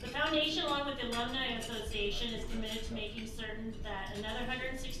the Alumni Association is committed to making certain that another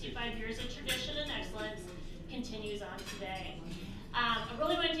 165 years of tradition and excellence continues on today. I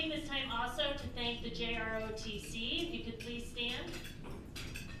really want to take this time also to thank the JROTC. If you could please stand.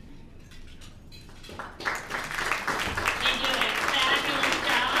 They do a fabulous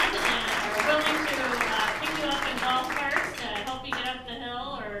job and are willing to pick you up in golf carts to help you get up the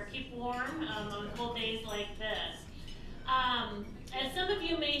hill or keep warm on cold days like this. As some of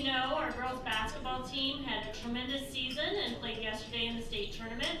you may know, our girls basketball team had a tremendous season and played yesterday in the state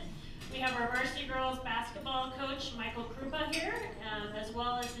tournament. We have our varsity girls basketball coach, Michael Krupa, here, as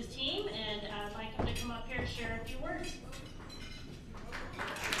well as his team, and I'd like him to come up here and share a few words.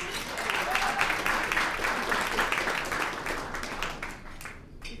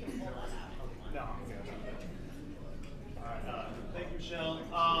 Thank you, Michelle.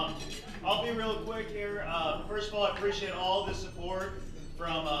 I'll be real quick here. First of all, I appreciate all the support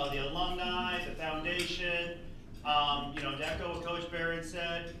from the alumni, the foundation, to echo what Coach Barron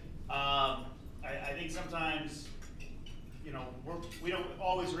said. I think sometimes, we don't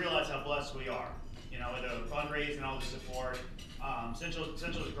always realize how blessed we are, with the fundraising, all the support. Central is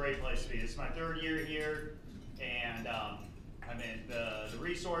a great place to be. It's my third year here, and the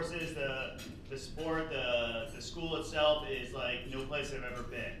resources, the support, the school itself is like no place I've ever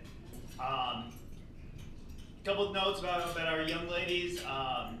been. Couple of notes about our young ladies.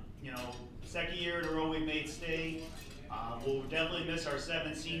 Second year in a row we made state. We'll definitely miss our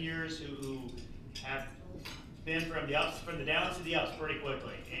 7 seniors who have been from the downs to the ups pretty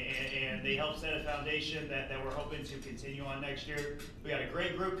quickly, and they helped set a foundation that we're hoping to continue on next year. We got a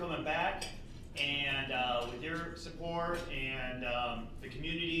great group coming back, and with your support and the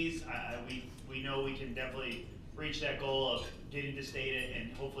communities, we know we can definitely reach that goal of getting to state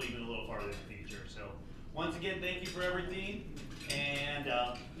and hopefully even a little farther in the future. So once again, thank you for everything, and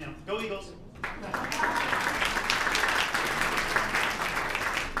go Eagles!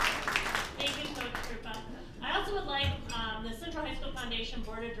 Thank you, Coach Krupa. I also would like the Central High School Foundation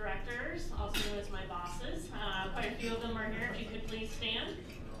Board of Directors, also known as my bosses. Quite a few of them are here. If you could please stand.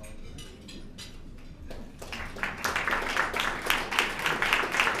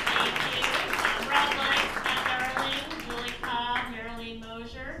 Thank you. Brad Light, Matt Darling, Julie Cobb, Marilyn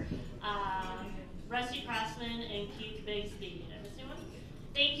Mosier, Rusty Crossman, and Keith Bigsby. Did I miss anyone?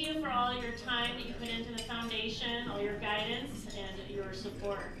 Thank you for all your time that you put into the foundation, all your guidance, and your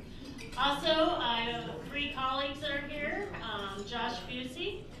support. Also, I have 3 colleagues that are here. Josh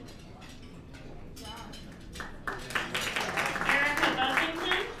Busey, Erica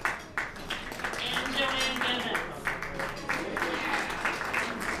Buffington, and Joanne Gibbons.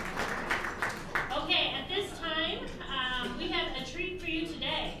 Okay, at this time, we have a treat for you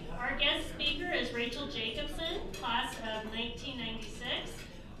today. Our guest speaker is Rachel Jacobson, class of 1996.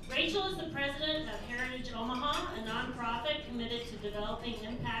 Rachel is the president of Heritage Omaha, a nonprofit committed to developing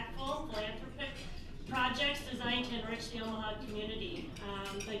impactful philanthropic projects designed to enrich the Omaha community.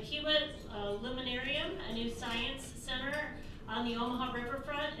 The Kiewit Luminarium, a new science center on the Omaha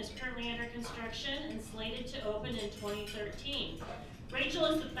riverfront, is currently under construction and slated to open in 2013. Rachel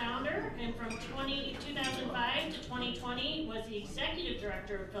is the founder, and from 2005 to 2020 was the executive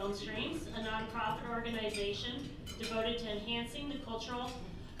director of Film Streams, a nonprofit organization devoted to enhancing the cultural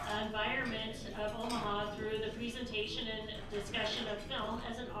environment of Omaha through the presentation and discussion of film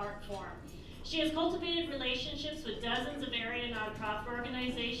as an art form. She has cultivated relationships with dozens of area nonprofit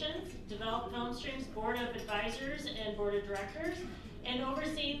organizations, developed Film Stream's board of advisors and board of directors, and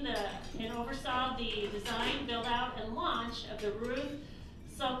oversaw the design, build out, and launch of the Ruth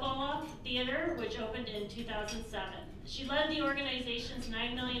Sokoloff Theater, which opened in 2007. She led the organization's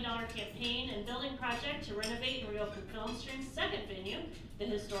 $9 million campaign and building project to renovate and reopen Film Stream's second venue, the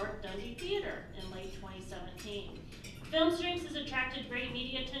historic Dundee Theater, in late 2017. Film Streams has attracted great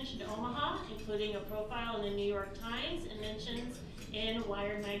media attention to Omaha, including a profile in the New York Times and mentions in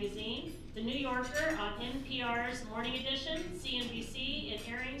Wired Magazine, The New Yorker on NPR's Morning Edition, CNBC, and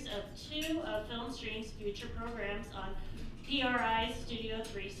airings of 2 of Film Stream's future programs on PRI's Studio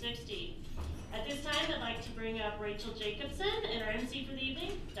 360. At this time, I'd like to bring up Rachel Jacobson and our MC for the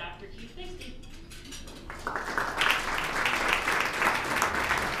evening, Dr. Keith Bigsby.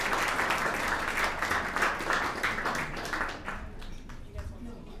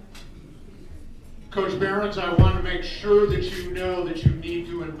 Coach Barons, I want to make sure that you know that you need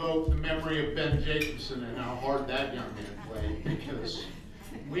to invoke the memory of Ben Jacobson and how hard that young man played, because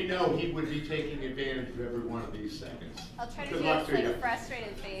we know he would be taking advantage of every one of these seconds. I'll try to Good do luck a to you.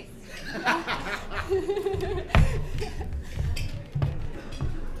 frustrated face.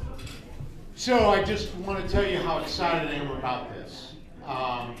 So I just want to tell you how excited I am about this.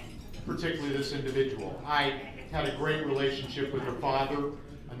 For particularly this individual. I had a great relationship with her father,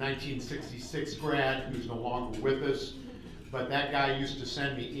 a 1966 grad who's no longer with us, but that guy used to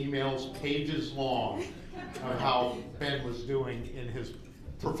send me emails pages long of how Ben was doing in his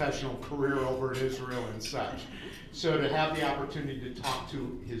professional career over in Israel and such. So to have the opportunity to talk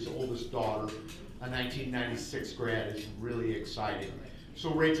to his oldest daughter, a 1996 grad, is really exciting. So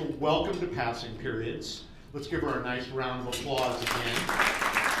Rachel, welcome to Passing Periods. Let's give her a nice round of applause again.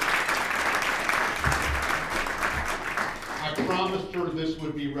 I promised her this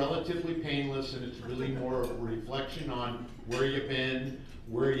would be relatively painless, and it's really more of a reflection on where you've been,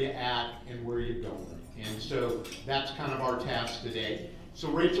 where you're at, and where you're going. And so that's kind of our task today. So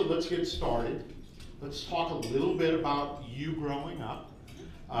Rachel, let's get started. Let's talk a little bit about you growing up,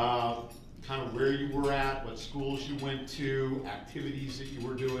 kind of where you were at, what schools you went to, activities that you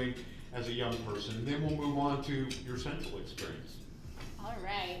were doing as a young person, and then we'll move on to your Central experience. All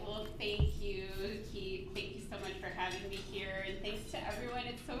right, well, thank you, Keith. Thank you so much for having me here, and thanks to everyone.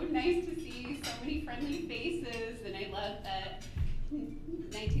 It's so nice to see so many friendly faces, and I love that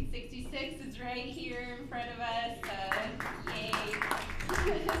 1966 is right here in front of us. Yay.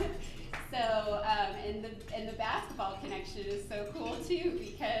 So, and the basketball connection is so cool too,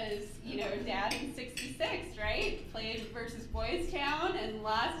 because, you know, Dad in 66, right? Played versus Boys Town and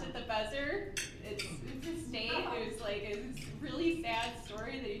lost at the buzzer. It's a state. It was like a really sad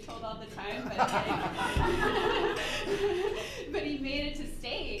story that he told all the time, but like, but he made it to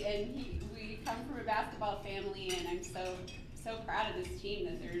state, and we come from a basketball family, and I'm so proud of this team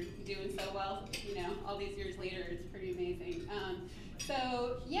that they're doing so well, you know, all these years later. It's pretty amazing.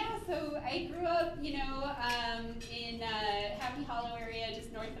 So I grew up, you know, in Happy Hollow area,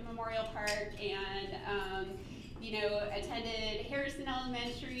 just north of Memorial Park, and, you know, attended Harrison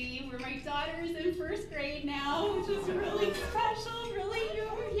Elementary, where my daughter's in first grade now, which is really special, really new,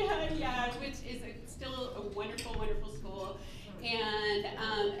 which is still a wonderful, wonderful school. And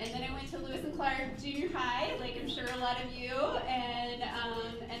then I went to Lewis and Clark Junior High, like I'm sure a lot of you, and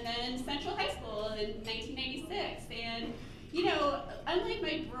then Central High School in 1996. And you know, unlike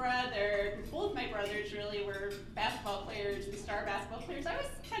my brother, both my brothers really were basketball players and star basketball players. I was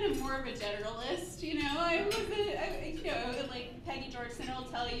kind of more of a generalist, you know. I wasn't, you know, like Peggy Georgeson will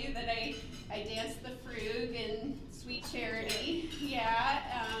tell you that I danced the Frug and Sweet Charity. Yeah,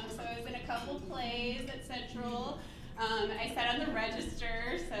 so I was in a couple plays at Central. I sat on the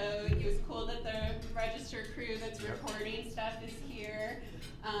register, so it was cool that the register crew that's recording stuff is here.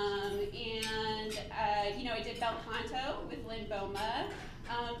 You know, I did Bel Canto with Lynn Boma.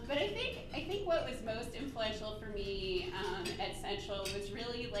 But I think what was most influential for me at Central was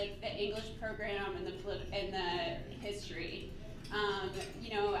really like the English program and the history.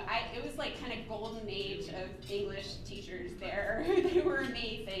 You know, it was like kind of golden age of English teachers there. They were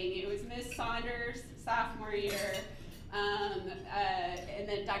amazing. It was Miss Saunders, sophomore year. And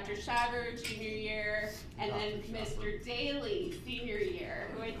then Dr. Shaver, junior year, and then Mr. Daly, senior year,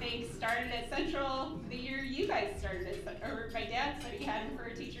 who I think started at Central the year you guys started at, or my dad said he had him for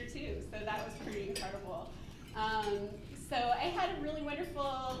a teacher too, so that was pretty incredible. So I had a really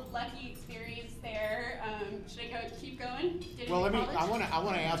wonderful, lucky experience there. Should I keep going? Well, I want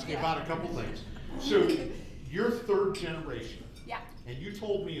to ask you about a couple things. So you're third generation. Yeah. And you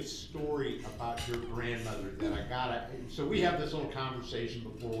told me a story about your grandmother that so we have this little conversation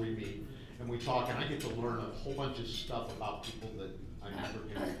before we meet, and we talk, and I get to learn a whole bunch of stuff about people that I never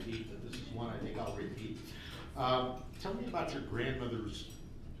can repeat, but this is one I think I'll repeat. Tell me about your grandmother's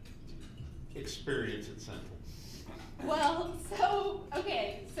experience at Central. Well, so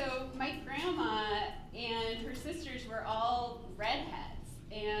my grandma and her sisters were all redheads.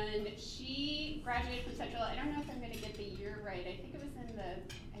 And she graduated from Central. I don't know if I'm going to get the year right. I think it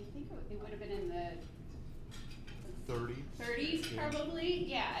would have been in the 30s probably.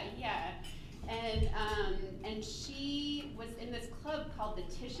 Yeah. And she was in this club called the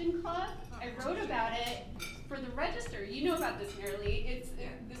Titian Club. I wrote about it for the Register. You know about this, Marilee.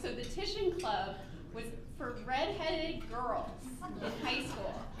 So the Titian Club was for redheaded girls in high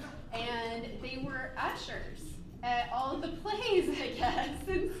school, and they were ushers at all of the plays, I guess.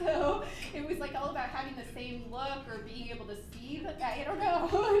 And so it was like all about having the same look or being able to see the, I don't know,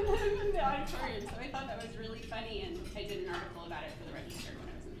 in the auditorium. So I thought that was really funny, and I did an article about it for the Register when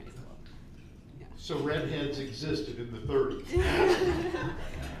I was in high school. Yeah. So redheads existed in the 30s.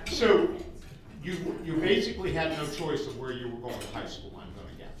 So you basically had no choice of where you were going to high school, I'm going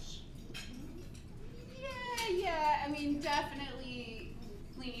to guess. Yeah, I mean, definitely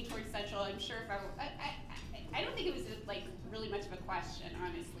leaning towards Central. I'm sure if I don't think it was like really much of a question,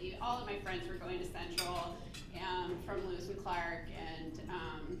 honestly. All of my friends were going to Central from Lewis and Clark, and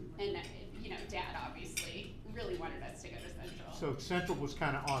dad obviously really wanted us to go to Central. So Central was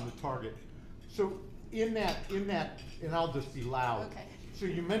kind of on the target. So in that, and I'll just be loud. Okay. So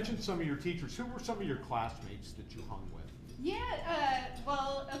you mentioned some of your teachers. Who were some of your classmates that you hung with? Yeah,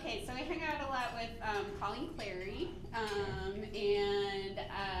 well, okay, so I hung out a lot with Colleen Clary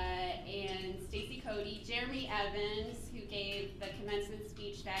and Stacy Cody, Jeremy Evans, who gave the commencement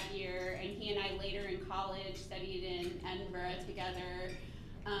speech that year, and he and I later in college studied in Edinburgh together.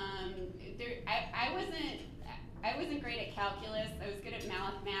 I wasn't great at calculus. I was good at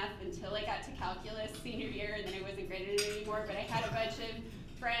math until I got to calculus senior year, and then I wasn't great at it anymore, but I had a bunch of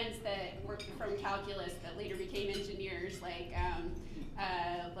friends that were from calculus that later became engineers, like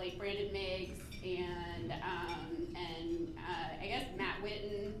Brandon Miggs and I guess Matt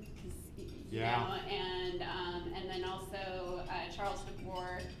Whitten, you know, and then also Charles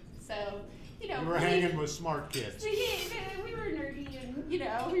DeBoer. So, you know, You were hanging with smart kids. We were nerdy, and you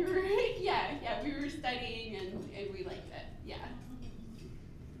know, we were we were studying, and we liked it. Yeah.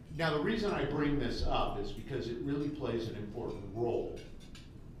 Now, the reason I bring this up is because it really plays an important role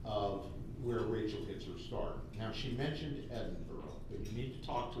of where Rachel gets her start. Now, she mentioned Edinburgh, but you need to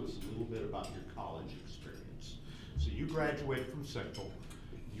talk to us a little bit about your college experience. So you graduated from Central.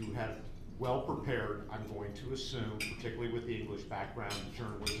 You had well prepared, I'm going to assume, particularly with the English background, the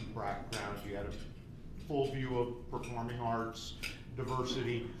journalism background. You had a full view of performing arts,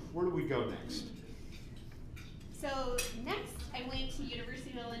 diversity. Where do we go next? So next, I went to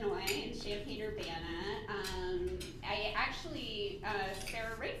University of Illinois in Champaign-Urbana. I actually,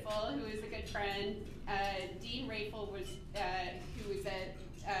 Sarah Rafel, who is a good friend, Dean Rafel was, who was at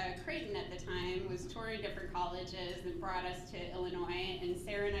Creighton at the time, was touring different colleges and brought us to Illinois. And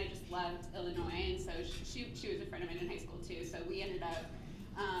Sarah and I just loved Illinois, and so she was a friend of mine in high school too. So we ended up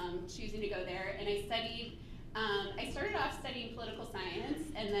choosing to go there, and I studied. I started off studying political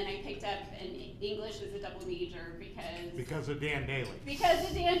science, and then I picked up an English as a double major because of Dan Daly. Because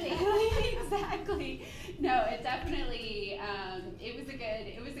of Dan Daly, exactly. No, it definitely it was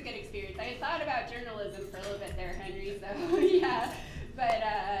a good experience. I had thought about journalism for a little bit there, Henry. So yeah,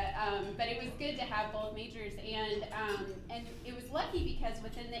 but it was good to have both majors, and it was lucky because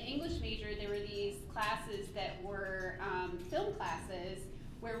within the English major there were these classes that were film classes,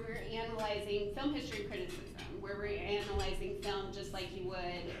 where we're analyzing film history and criticism, where we're analyzing film just like you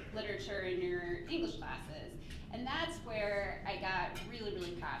would literature in your English classes. And that's where I got really,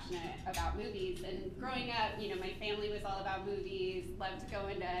 really passionate about movies. And growing up, you know, my family was all about movies, loved to go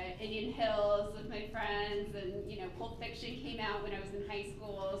into Indian Hills with my friends, and, you know, Pulp Fiction came out when I was in high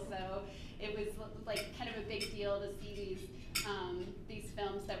school, so it was like kind of a big deal to see these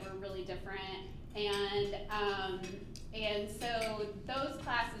films that were really different. And so those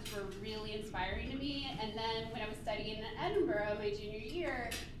classes were really inspiring to me. And then when I was studying in Edinburgh my junior year,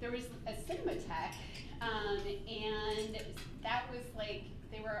 there was a Cinematheque, and that was like,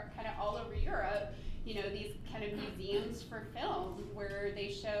 they were kind of all over Europe, you know, these kind of museums for film where they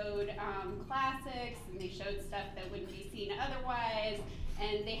showed classics, and they showed stuff that wouldn't be seen otherwise,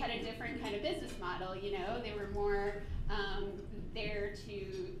 and they had a different kind of business model, you know, they were more there to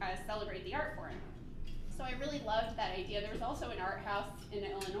celebrate the art form. So I really loved that idea. There was also an art house in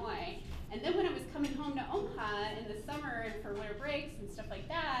Illinois. And then when I was coming home to Omaha in the summer and for winter breaks and stuff like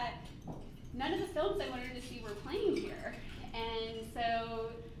that, none of the films I wanted to see were playing here. And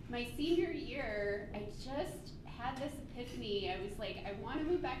so my senior year, I just had this epiphany. I was like, I want to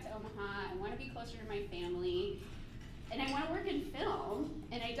move back to Omaha. I want to be closer to my family. And I want to work in film.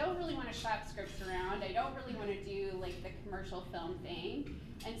 And I don't really want to shop scripts around. I don't really want to do like the commercial film thing.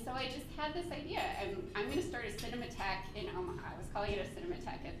 And so I just had this idea. I'm going to start a Cinematheque in Omaha. I was calling it a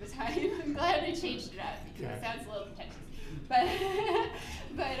Cinematheque at the time. I'm glad I changed it up because it sounds a little pretentious.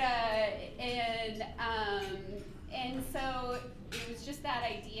 And so it was just that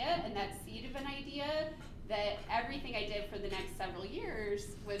idea and that seed of an idea that everything I did for the next several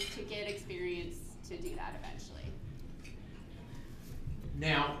years was to get experience to do that eventually.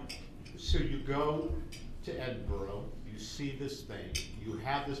 Now, so you go to Edinburgh, you see this thing, you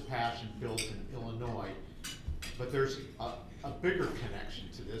have this passion built in Illinois, but there's a bigger connection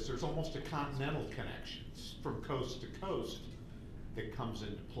to this. There's almost a continental connection from coast to coast that comes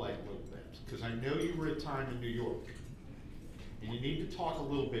into play a little bit. Because I know you were at time in New York, and you need to talk a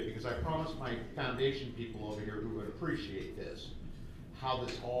little bit, because I promised my foundation people over here who would appreciate this, how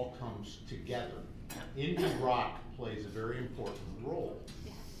this all comes together. Indie rock plays a very important role.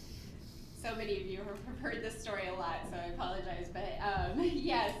 Yeah. So many of you have heard this story a lot, so I apologize. But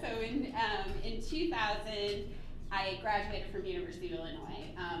yeah, so in 2000, I graduated from University of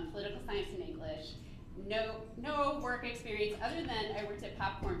Illinois, political science and English. No work experience other than I worked at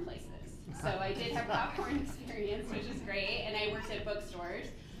Popcorn Places. So I did have popcorn experience, which is great, and I worked at bookstores.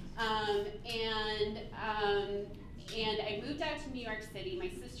 And I moved out to New York City. My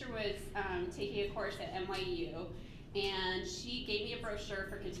sister was taking a course at NYU, and she gave me a brochure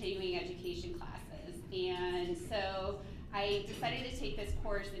for continuing education classes. And so I decided to take this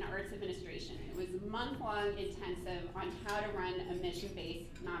course in arts administration. It was a month-long intensive on how to run a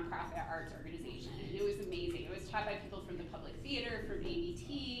mission-based nonprofit arts organization. And it was amazing. It was taught by people from the public theater, from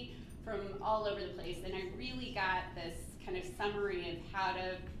ABT, from all over the place. And I really got this kind of summary of how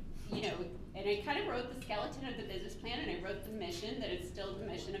to, and I kind of wrote the skeleton of the business plan, and I wrote the mission that is still the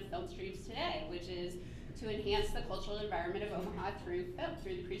mission of Film Streams today, which is to enhance the cultural environment of Omaha through film,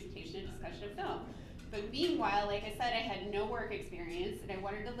 through the presentation and discussion of film. But meanwhile, like I said, I had no work experience, and I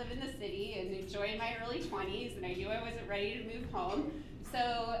wanted to live in the city and enjoy my early 20s, and I knew I wasn't ready to move home.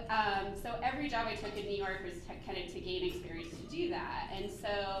 So every job I took in New York was kind of to gain experience to do that. And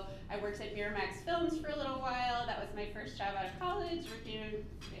so I worked at Miramax Films for a little while. That was my first job out of college, working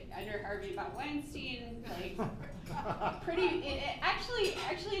under Harvey Weinstein. Like, actually,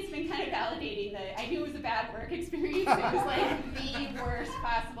 it's been kind of validating that I knew it was a bad work experience. It was like the worst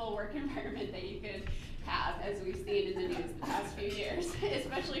possible work environment that you could have, as we've seen in the news the past few years,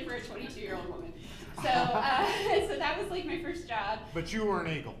 especially for a 22-year-old woman. So that was like my first job. But you were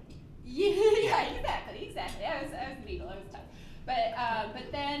an eagle. Yeah, exactly. I was an eagle. I was tough.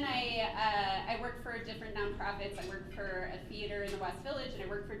 But then I worked for different nonprofits. I worked for a theater in the West Village, and I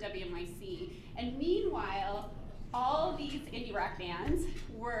worked for WNYC. And meanwhile, all these indie rock bands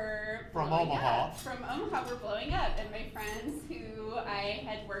were From Omaha. From Omaha were blowing up, and my friends who I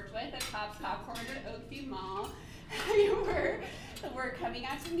had worked with at Pop's Popcorn or Oakview Mall were coming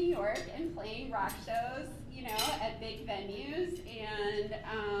out to New York and playing rock shows, at big venues, and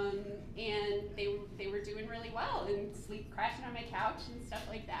they were doing really well and crashing on my couch and stuff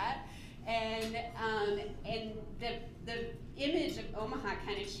like that. And the image of Omaha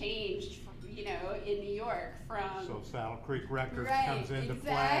kind of changed, in New York from. So Saddle Creek Records right, comes into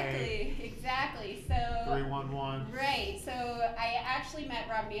play. Exactly. So 311. Right. So I actually met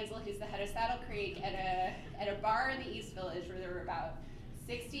Rob Mansell, who's the head of Saddle Creek, at a bar in the East Village where there were about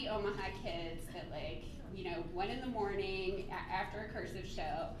 60 Omaha kids at 1 in the morning after a cursive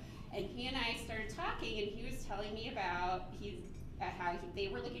show. And he and I started talking, and he was telling me about how they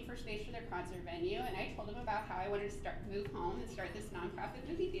were looking for space for their concert venue, and I told him about how I wanted to move home and start this nonprofit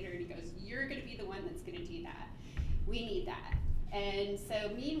movie theater, and he goes, "You're going to be the one that's going to do that. We need that." And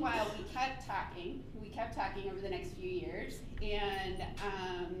so meanwhile, we kept talking over the next few years, and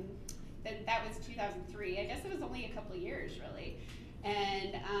that was 2003. I guess it was only a couple of years, really.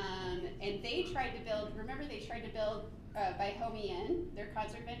 And they tried to build, by Homie Inn, their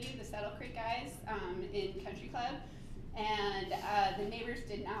concert venue, the Saddle Creek guys, in Country Club. And the neighbors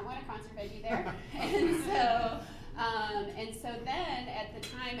did not want a concert venue there. And so then, at the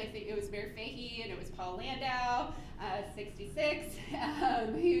time, I think it was Mayor Fahey and it was Paul Landau, 66,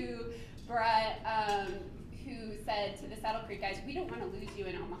 who said to the Saddle Creek guys, "We don't want to lose you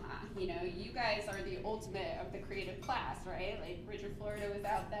in Omaha. You guys are the ultimate of the creative class, right? Like Richard Florida was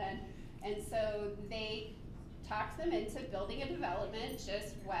out then." And so they talked them into building a development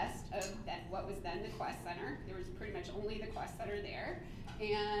just west of what was then the Quest Center. There was pretty much only the Quest Center there.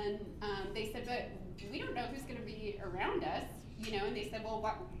 And they said, "But we don't know who's going to be around us." And they said, "Well,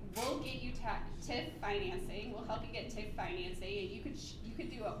 we'll get you TIF financing. We'll help you get TIF financing, and you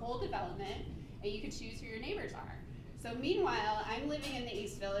could do a whole development, and you could choose who your neighbors are." So meanwhile, I'm living in the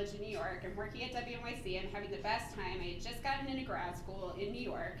East Village in New York. I'm working at WNYC. I'm having the best time. I had just gotten into grad school in New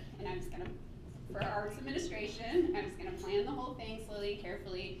York, and I was going to, for arts administration, I was going to plan the whole thing slowly and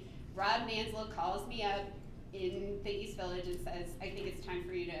carefully. Rob Mansell calls me up in the East Village and says, "I think it's time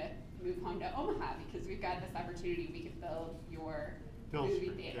for you to move home to Omaha because we've got this opportunity. We can build your movie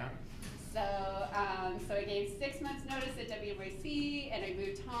theater." Yeah. So I gave 6 months notice at WNYC, and I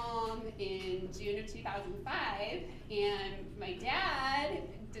moved home in June of 2005, and my dad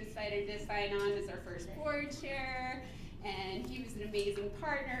decided to sign on as our first board chair, and he was an amazing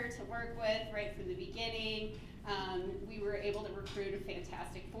partner to work with right from the beginning. We were able to recruit a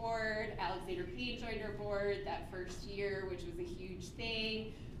fantastic board. Alexander Payne joined our board that first year, which was a huge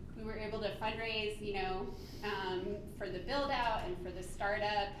thing. We were able to fundraise, for the build out and for the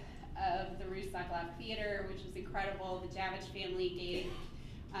startup of the Ruth Sokoloff Theater, which was incredible. The Javich family gave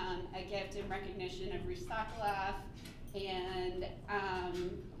a gift in recognition of Ruth Sokoloff, and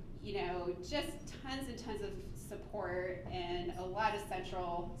just tons and tons of support and a lot of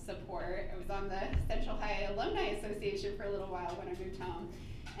central support. I was on the Central High Alumni Association for a little while when I moved home.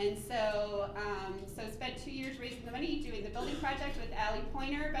 And so, so spent 2 years raising the money, doing the building project with Allie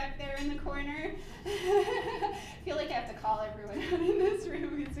Pointer back there in the corner. I feel like I have to call everyone out in this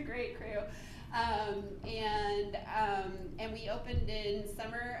room. It's a great crew. And we opened in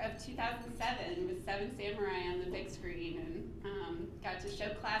summer of 2007 with Seven Samurai on the big screen, and got to show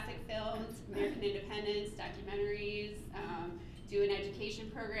classic films, American independence, documentaries, do an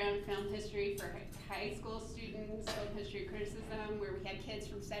education program, film history for high school students, film history criticism, where we had kids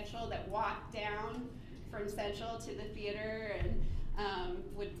from Central that walked down from Central to the theater and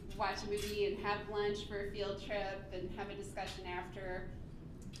would watch a movie and have lunch for a field trip and have a discussion after.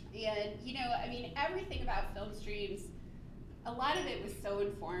 And, you know, I mean, everything about film streams, a lot of it was so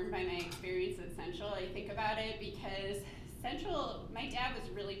informed by my experience at Central. I think about it because Central, my dad was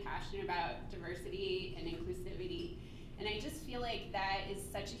really passionate about diversity and inclusivity. And I just feel like that is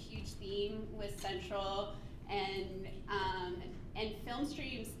such a huge theme with Central, and film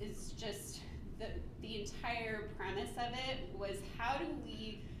streams is just the entire premise of it was how do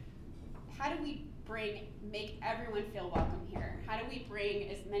we make everyone feel welcome here? How do we bring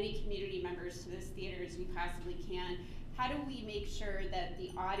as many community members to this theater as we possibly can? How do we make sure that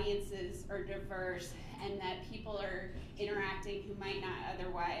the audiences are diverse and that people are interacting who might not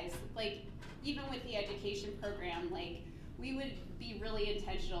otherwise? Like, even with the education program, like, we would be really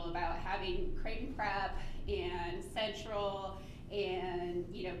intentional about having Creighton Prep and Central and,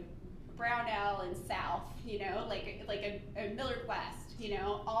 you know, Brownell and South, you know, like a Millard West, you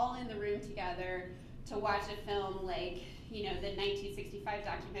know, all in the room together to watch a film like, you know, the 1965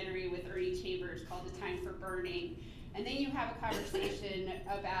 documentary with Ernie Chambers called A Time for Burning. And then you have a conversation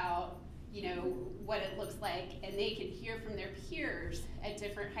about, you know, what it looks like, and they can hear from their peers at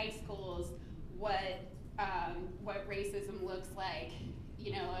different high schools what racism looks like,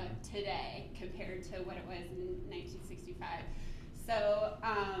 you know, today compared to what it was in 1965. So,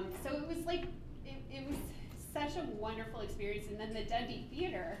 so it was like, it was such a wonderful experience. And then the Dundee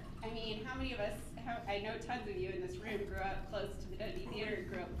Theater, I mean, how many of us, I know tons of you in this room grew up close to the Dundee Theater,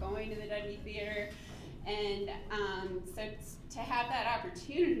 grew up going to the Dundee Theater. And so to have that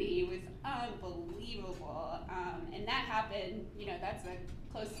opportunity was unbelievable. And that happened, you know, that's a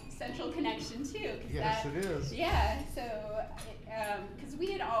close Central connection too. Yes, it is. Yeah, so, because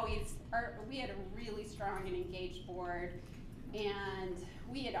we had a really strong and engaged board, and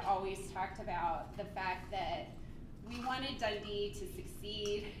we had always talked about the fact that we wanted Dundee to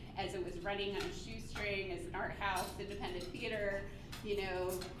succeed as it was running on a shoestring, as an art house, independent theater, you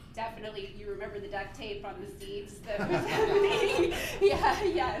know, definitely, you remember the duct tape on the seats that was happening.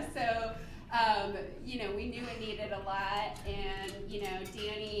 Yeah, so, you know, we knew it needed a lot, and, you know,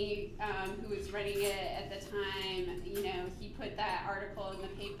 Danny, who was running it at the time, you know, he put that article in the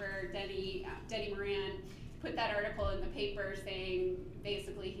paper, Denny Moran put that article in the paper saying,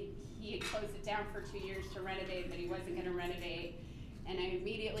 basically, he had closed it down for 2 years to renovate, but he wasn't gonna renovate, and I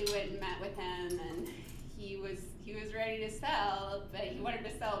immediately went and met with him, and he was ready to sell, but he wanted to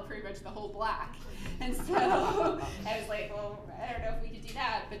sell pretty much the whole block. And so I was like, well, I don't know if we could do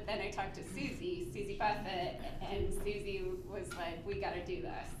that. But then I talked to Susie Buffett, and Susie was like, we gotta do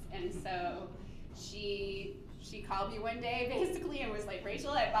this. And so she called me one day basically and was like,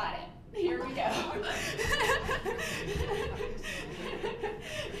 Rachel, I bought it. Here we go.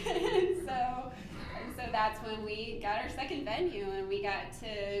 And so that's when we got our second venue, and we got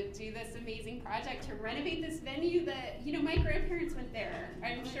to do this amazing project to renovate this venue that, you know, my grandparents went there.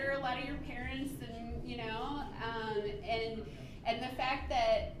 I'm sure a lot of your parents, and, you know, and the fact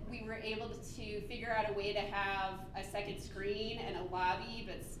that we were able to figure out a way to have a second screen and a lobby,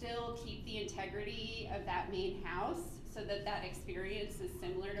 but still keep the integrity of that main house so that that experience is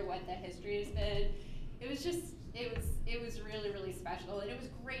similar to what the history has been. It was just, it was really, really special, and it was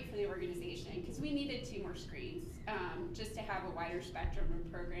great for the organization because we needed 2 more screens just to have a wider spectrum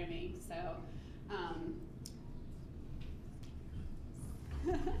of programming. So,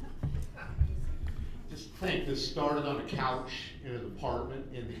 just think, this started on a couch in an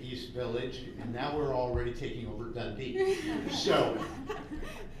apartment in the East Village, and now we're already taking over Dundee. So,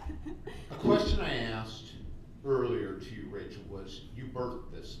 a question I asked earlier to you, Rachel, was you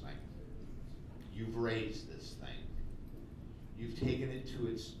birthed this thing. You've raised this thing. You've taken it to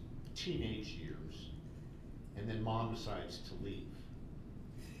its teenage years, and then mom decides to leave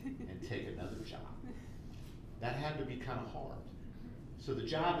and take another job. That had to be kind of hard. So the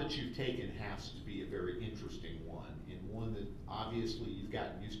job that you've taken has to be a very interesting one, and one that obviously you've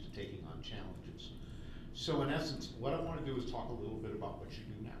gotten used to taking on challenges. So in essence, what I want to do is talk a little bit about what you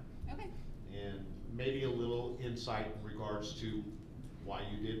do now. Okay. And maybe a little insight in regards to why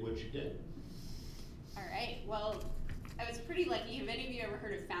you did what you did. All right, well, was pretty lucky. Have any of you ever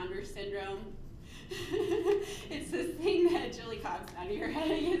heard of founder syndrome? It's this thing that Julie Cobb's on your head.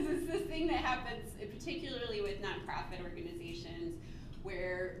 It's this thing that happens particularly with nonprofit organizations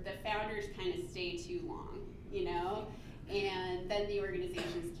where the founders kind of stay too long, you know? And then the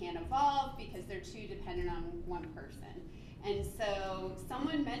organizations can't evolve because they're too dependent on one person. And so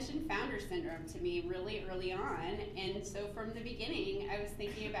someone mentioned founder syndrome to me really early on. And so from the beginning, I was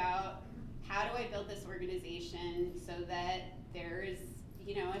thinking about how do I build this organization so that there is,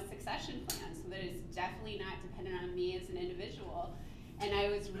 you know, a succession plan, so that it's definitely not dependent on me as an individual. And I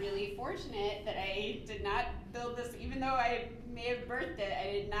was really fortunate that I did not build this, even though I may have birthed it,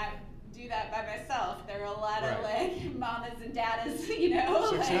 I did not do that by myself. There are a lot of like mamas and daddas, you know.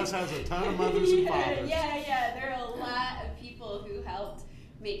 Success like, has a ton of mothers and fathers. Yeah. There are a lot of people who helped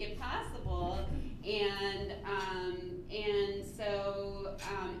make it possible, and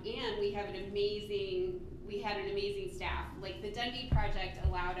we had an amazing staff. Like the Dundee project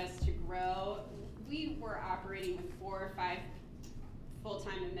allowed us to grow. We were operating with 4 or 5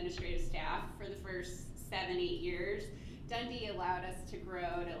 full-time administrative staff for the first 7-8 years. Dundee allowed us to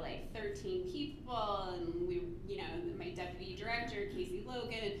grow to like 13 people, and we, you know, my deputy director, Casey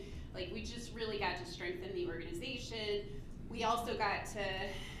Logan, like we just really got to strengthen the organization. We also got to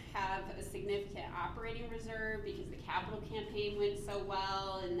have a significant operating reserve because the capital campaign went so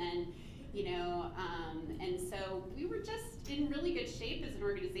well, and then, you know, and so we were just in really good shape as an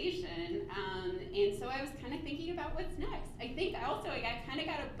organization, and so I was kind of thinking about what's next. I think also I kind of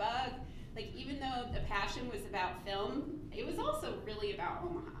got a bug, like even though the passion was about film, it was also really about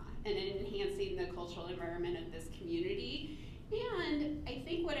Omaha and enhancing the cultural environment of this community. And I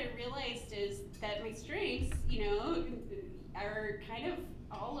think what I realized is that my strengths, you know, are kind of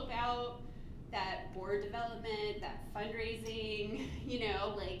all about that board development, that fundraising, you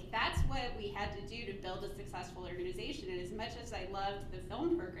know, like that's what we had to do to build a successful organization. And as much as I loved the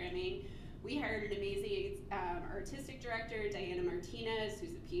film programming, we hired an amazing artistic director, Diana Martinez,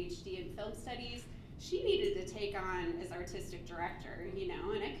 who's a PhD in film studies. She needed to take on as artistic director, you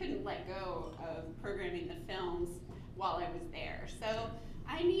know, and I couldn't let go of programming the films while I was there. So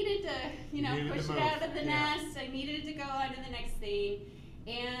I needed to, you know, push it out of the nest. I needed to go on to the next thing.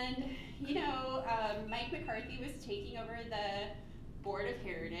 And, you know, Mike McCarthy was taking over the Board of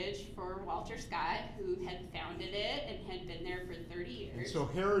Heritage for Walter Scott, who had founded it and had been there for 30 years. And so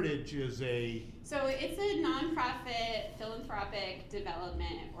Heritage is a... So it's a nonprofit philanthropic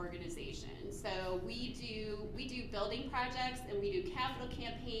development organization. So we do building projects, and we do capital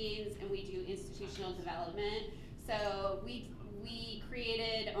campaigns, and we do institutional development. So we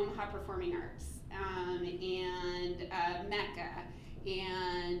created Omaha Performing Arts and Mecca,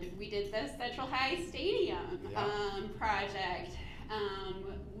 and we did the Central High Stadium project.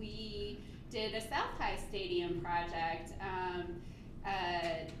 We did a South High Stadium project,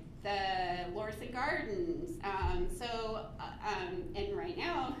 the Lorison Gardens. And right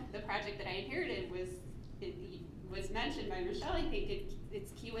now, the project that I inherited was mentioned by Michelle. I think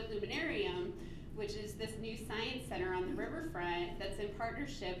it's Kiewit Luminarium, which is this new science center on the riverfront that's in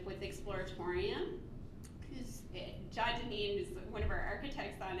partnership with Exploratorium. John Deneen is one of our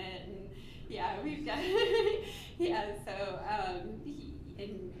architects on it, and we've got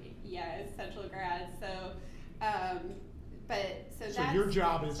Central grad. So your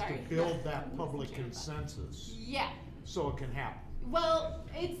job is to build that public consensus. Yeah. So it can happen. Well,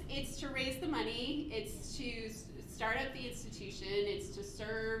 it's to raise the money. It's to start up the institution. It's to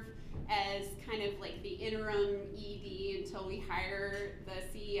serve as kind of like the interim ED until we hire the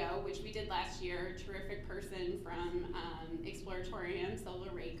CEO, which we did last year, a terrific person from Exploratorium, Silva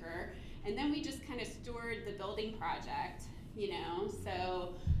Raker. And then we just kind of steward the building project, you know,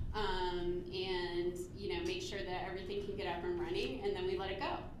 so, and, you know, make sure that everything can get up and running, and then we let it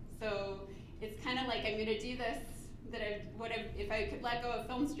go. So it's kind of like I'm gonna do this, if I could let go of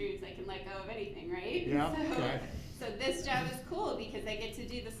film streams, I can let go of anything, right? Yeah, okay. So this job is cool because I get to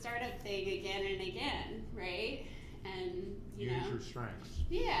do the startup thing again and again, right? And use your strengths.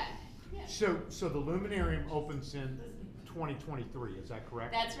 Yeah. So the Luminarium opens in 2023, is that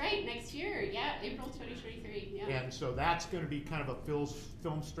correct? That's right, next year, April 2023, yeah. And so that's going to be kind of a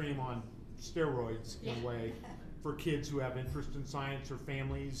film stream on steroids in a way for kids who have interest in science or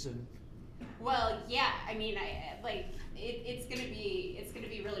families and. Well, yeah, I mean, it's gonna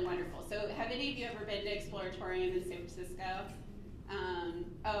be really wonderful. So, have any of you ever been to Exploratorium in San Francisco?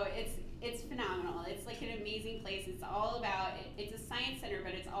 It's phenomenal. It's like an amazing place. It's all about, it's a science center,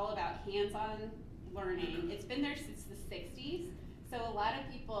 but it's all about hands-on learning. It's been there since the 60s. So a lot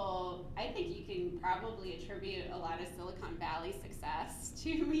of people, I think you can probably attribute a lot of Silicon Valley success to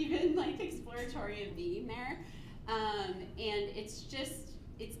even like Exploratorium being there. And it's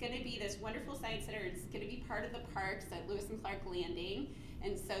going to be this wonderful science center. It's going to be part of the parks at Lewis and Clark Landing.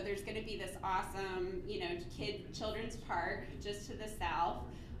 And so there's going to be this awesome, children's park just to the south.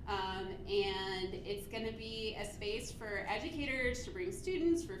 And it's going to be a space for educators to bring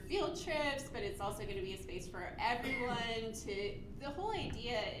students for field trips, but it's also going to be a space for everyone the whole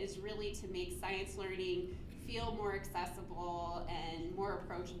idea is really to make science learning feel more accessible and more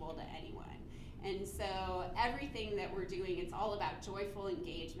approachable to anyone. And so everything that we're doing, it's all about joyful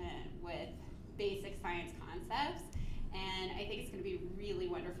engagement with basic science concepts. And I think it's going to be really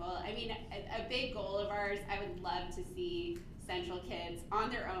wonderful. I mean, a big goal of ours, I would love to see Central kids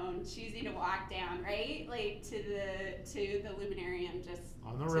on their own choosing to walk down, right? Like to the luminarium, just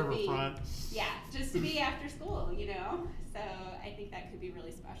on the riverfront. Yeah, just to be after school, So I think that could be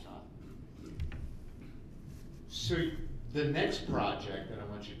really special. So the next project that I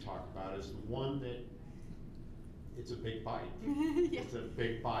want you to talk about is the one that it's a big bite. Yeah. It's a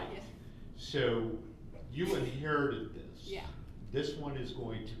big bite. Yeah. So you inherited this. Yeah. This one is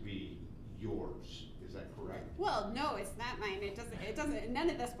going to be yours. Is that correct? Well, no, it's not mine. It doesn't, none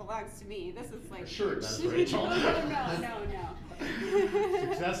of this belongs to me. This is like. Sure it does, Rachel. No.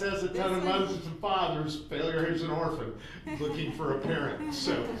 Success has a ton of mothers and fathers. Failure is an orphan looking for a parent.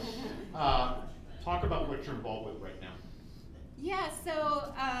 So, talk about what you're involved with right now. Yeah,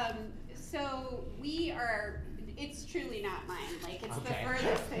 so we are, it's truly not mine. Like, it's Okay. the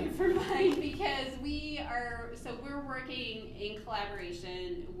furthest thing from mine because we're working in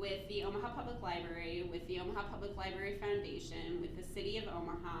collaboration with the Omaha Public Library, with the Omaha Public Library Foundation, with the City of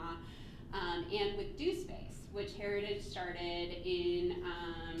Omaha, and with Do Space, which Heritage started in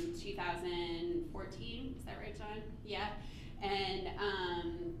 2014. Is that right, John? Yeah. And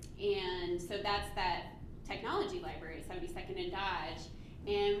so that's that technology library at 72nd and Dodge.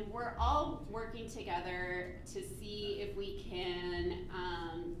 And we're all working together to see if we can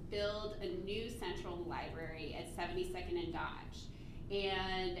build a new central library at 72nd and Dodge.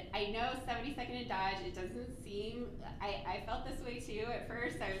 And I know 72nd and Dodge, it doesn't seem, I felt this way too at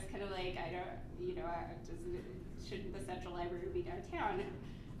first. I was kind of like, shouldn't the central library be downtown?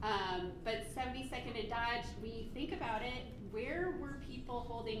 But 72nd and Dodge, when you think about it, where were people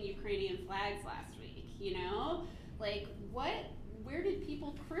holding Ukrainian flags last week? Like where did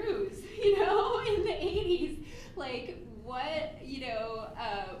people cruise, in the 80s? Like where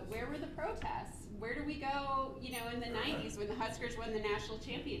were the protests? Where do we go, in the 90s when the Huskers won the national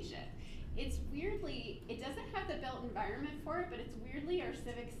championship? It doesn't have the built environment for it, but it's weirdly our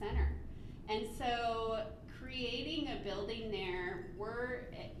civic center. And so creating a building there, we're,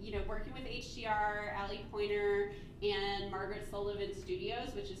 working with HDR, Allie Pointer, and Margaret Sullivan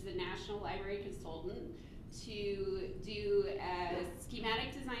Studios, which is the National Library Consultant, to do a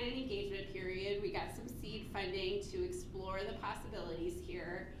schematic design and engagement period. We got some seed funding to explore the possibilities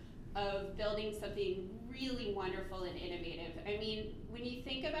here of building something really wonderful and innovative. I mean, when you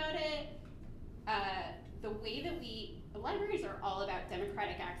think about it, the way that libraries are all about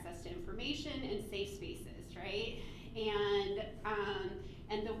democratic access to information and safe spaces, right?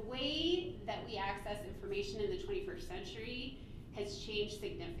 And the way that we access information in the 21st century has changed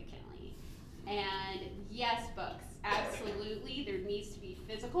significantly. And yes, books, absolutely, there needs to be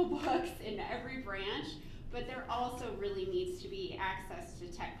physical books in every branch, but there also really needs to be access to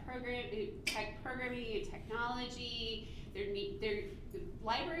tech programming and technology.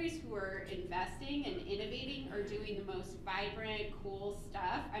 Libraries who are investing and innovating are doing the most vibrant, cool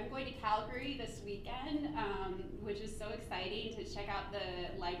stuff. I'm going to Calgary this weekend, which is so exciting to check out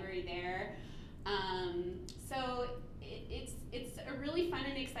the library there. So it's a really fun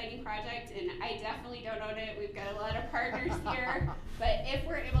and exciting project, and I definitely don't own it. We've got a lot of partners here, but if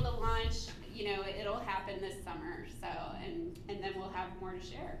we're able to launch, it'll happen this summer. So, and then we'll have more to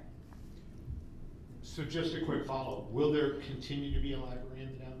share. So just a quick follow-up. Will there continue to be a library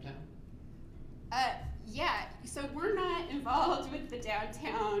in the downtown? Yeah, so we're not involved with the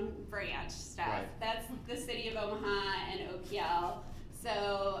downtown branch stuff. Right. That's the City of Omaha and OPL.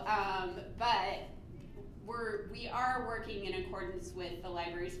 So, but we are working in accordance with the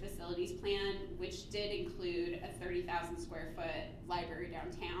library's facilities plan, which did include a 30,000 square foot library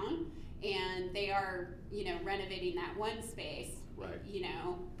downtown. And they are, renovating that one space. Right.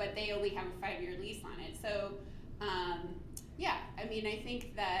 But they only have a 5-year lease on it. So, yeah, I mean, I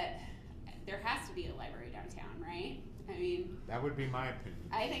think that there has to be a library downtown, right? I mean, That would be my opinion.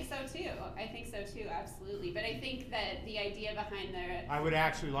 I think so too, absolutely. But I think that the idea behind I would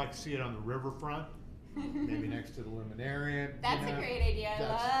actually like to see it on the riverfront, maybe next to the luminarium. That's a great idea. I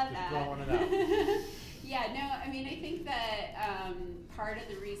love that. Just throwing it out. Yeah, no, I mean, I think that part of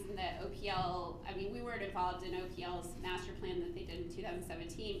the reason that OPL, I mean, we weren't involved in OPL's master plan that they did in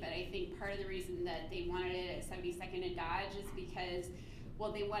 2017, but I think part of the reason that they wanted it at 72nd and Dodge is because,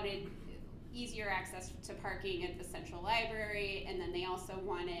 well, they wanted easier access to parking at the central library, and then they also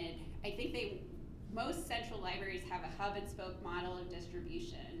wanted, I think most central libraries have a hub and spoke model of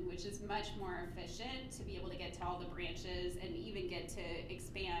distribution, which is much more efficient to be able to get to all the branches and even get to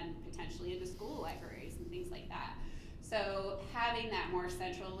expand potentially into school libraries and things like that. So having that more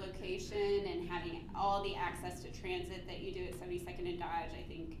central location and having all the access to transit that you do at 72nd and Dodge, I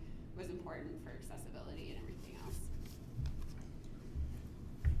think was important for accessibility and everything else.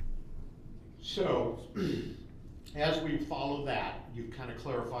 So, as we follow that, you've kind of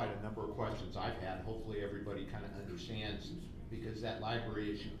clarified a number of questions I've had. Hopefully everybody kind of understands, because that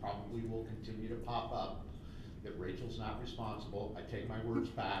library issue probably will continue to pop up, that Rachel's not responsible. I take my words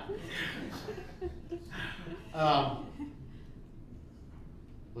back.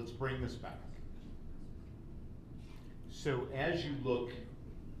 Let's bring this back. So as you look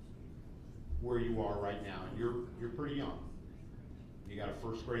where you are right now, and you're pretty young. You got a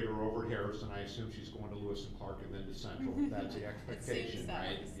first grader over at Harrison. I assume she's going to Lewis and Clark and then to Central. That's the expectation,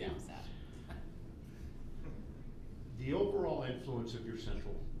 right? Yeah. The overall influence of your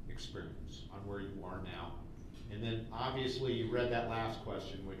Central experience on where you are now, and then obviously you read that last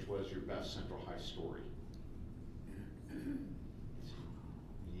question, which was your best Central High story.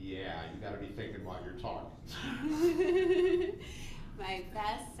 Yeah, you got to be thinking while you're talking. My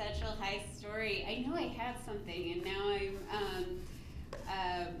best Central High story. I know I had something, and now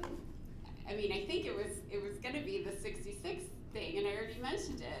I mean, I think it was going to be the 66 thing, and I already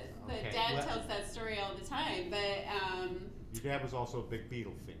mentioned it. But Okay. Dad tells that story all the time. But Your dad was also a big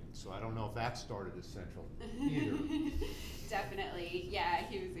Beatle fan, so I don't know if that started as Central either. Definitely, yeah.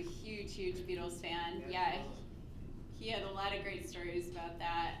 He was a huge Beatles fan. Yeah, he had a lot of great stories about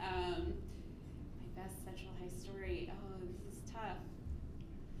that. My best Central High story. Oh, this is tough.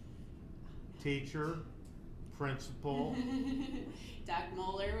 Teacher, principal. Doc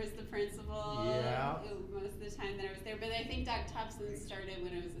Moeller was the principal. Yeah. Most of the time that I was there, but I think Doc Thompson started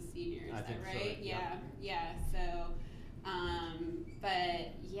when I was a senior. Is I that think so, right? yeah. Yeah. So,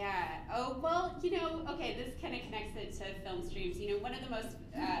 but yeah. Oh well, you know. Okay, this kind of connects it to film streams. You know, one of the most,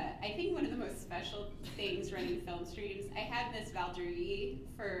 I think one of the most special things running film streams. I had Miss Valdry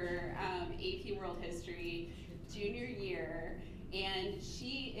for AP World History junior year, and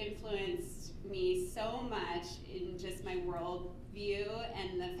she influenced me so much in just my world view,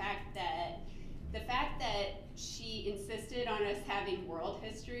 and the fact that she insisted on us having world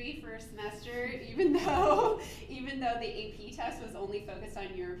history for a semester, even though the AP test was only focused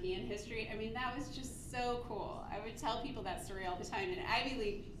on European history. I mean, that was just so cool. I would tell people that story all the time, and Ivy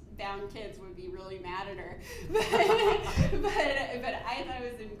League bound kids would be really mad at her. but I thought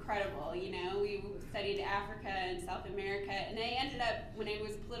it was incredible. You know, we studied Africa and South America, and I ended up, when I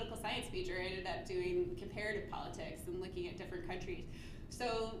was a political science major, I ended up doing comparative politics and looking at different countries.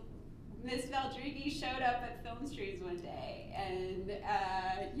 So Miss Valdrigi showed up at film streams one day, and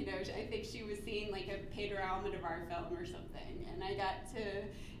you know, I think she was seeing like a Pedro Almodovar film or something, and I got to,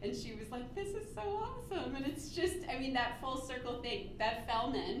 and she was like, "This is so awesome!" And it's just, I mean, that full circle thing. Bev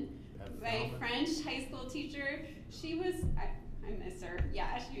Fellman, my French high school teacher, she was, I miss her.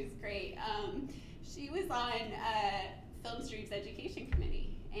 Yeah, she was great. She was on Film Streams Education Committee.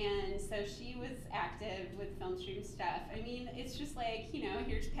 And so she was active with film stream stuff. I mean, it's just like, you know,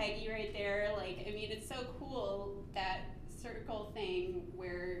 here's Peggy right there. Like, I mean, it's so cool, that circle thing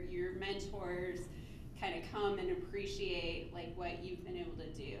where your mentors kind of come and appreciate like what you've been able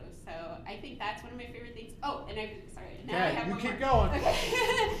to do. So I think that's one of my favorite things. Oh, and sorry, now I have one more. Keep going. Okay.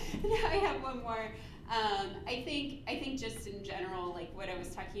 Now I have one more. I think just in general, like what I was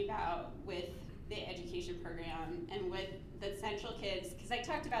talking about with the education program and with the Central kids, because I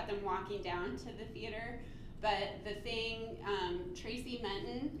talked about them walking down to the theater, but the thing, Tracy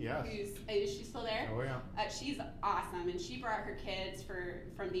Menton, Yes. Is she still there? Oh yeah. She's awesome, and she brought her kids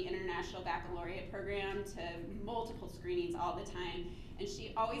from the International Baccalaureate program to multiple screenings all the time, and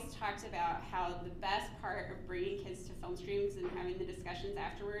she always talked about how the best part of bringing kids to film streams and having the discussions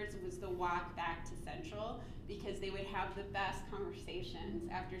afterwards was the walk back to Central, because they would have the best conversations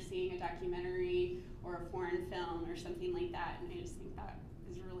after seeing a documentary or a foreign film or something like that, and I just think that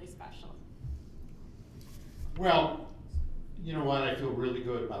is really special. Well, you know what? I feel really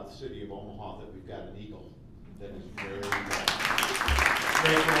good about the city of Omaha that we've got an eagle that is very good.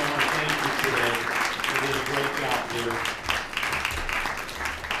 Rachel, I want to thank you today. You did a great job here.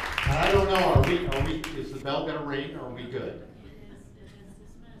 And I don't know, are we? Is the bell going to ring, or are we good?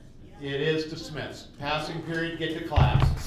 It is dismissed. Passing period, get to class.